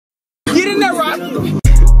in that roster.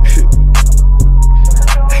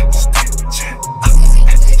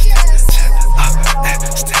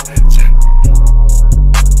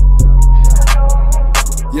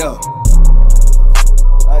 Yo,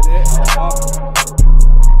 like that.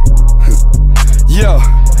 Yo,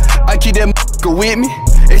 I keep that with me.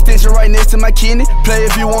 Extension right next to my kidney. Play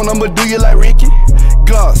if you want, I'ma do you like Ricky.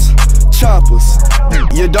 Gloss, choppers,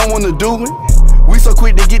 you don't wanna do it. We so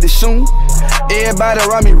quick to get the shooting. Everybody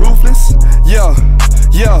around me ruthless. Yo,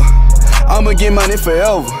 I'ma get money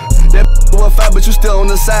forever. That was fight, but you still on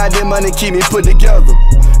the side. That money keep me put together.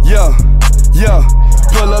 Yo,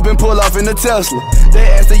 pull up and pull off in the Tesla. They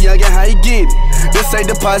ask the youngin' how he get it. They say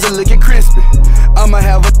deposit looking crispy. I'ma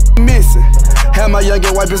have a missing. Have my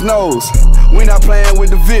youngin' wipe his nose. We not playing with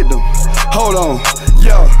the victim. Hold on,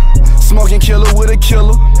 yo. Smoking killer with a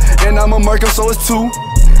killer. And I'ma murk him so it's two.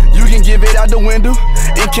 You can give it out the window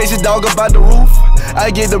in case your dog about the roof.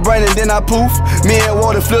 I get the brain and then I poof. Me and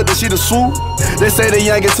Water flip the shit a swoop. They say the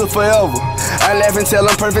youngin' took forever. I laugh and tell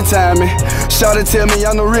them perfect timing. Shawty tell me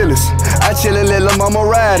I'm the realest. I chill and let lil' mama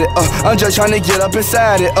ride it. I'm just tryna get up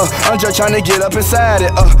inside it. I'm just tryna get up inside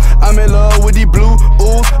it. I'm in love with these blue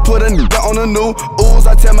ooze. Put a nigga on the new ooze.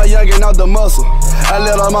 I tell my youngin' out the muscle. I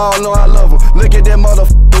let them all know I love them. Look at that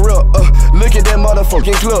motherfucker real. Look at that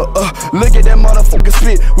motherfucking club. Look at that motherfucking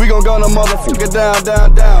spit. We gon' gun a motherfucker down.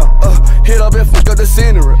 Hit up and fuck up the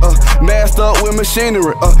scenery. Masked up with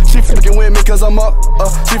machinery. She fucking with me cause I'm up.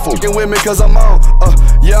 She fucking with me cause I'm on.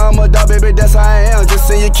 Yeah, I'm a dog, baby, that's how I am. Just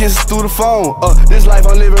send your kisses through the phone. This life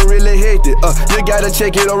I'm living really hectic. You gotta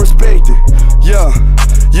check it or respect it. Yeah.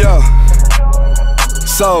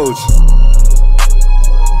 Soldier.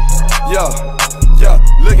 Yeah,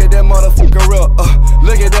 look at that motherfucker real.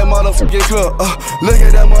 Look at that motherfucking club. Look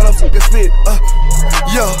at that motherfucking spit.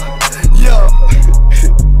 Yo.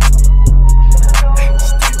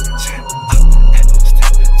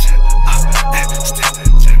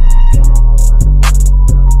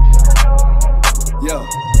 Yo,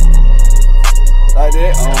 like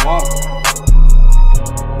that,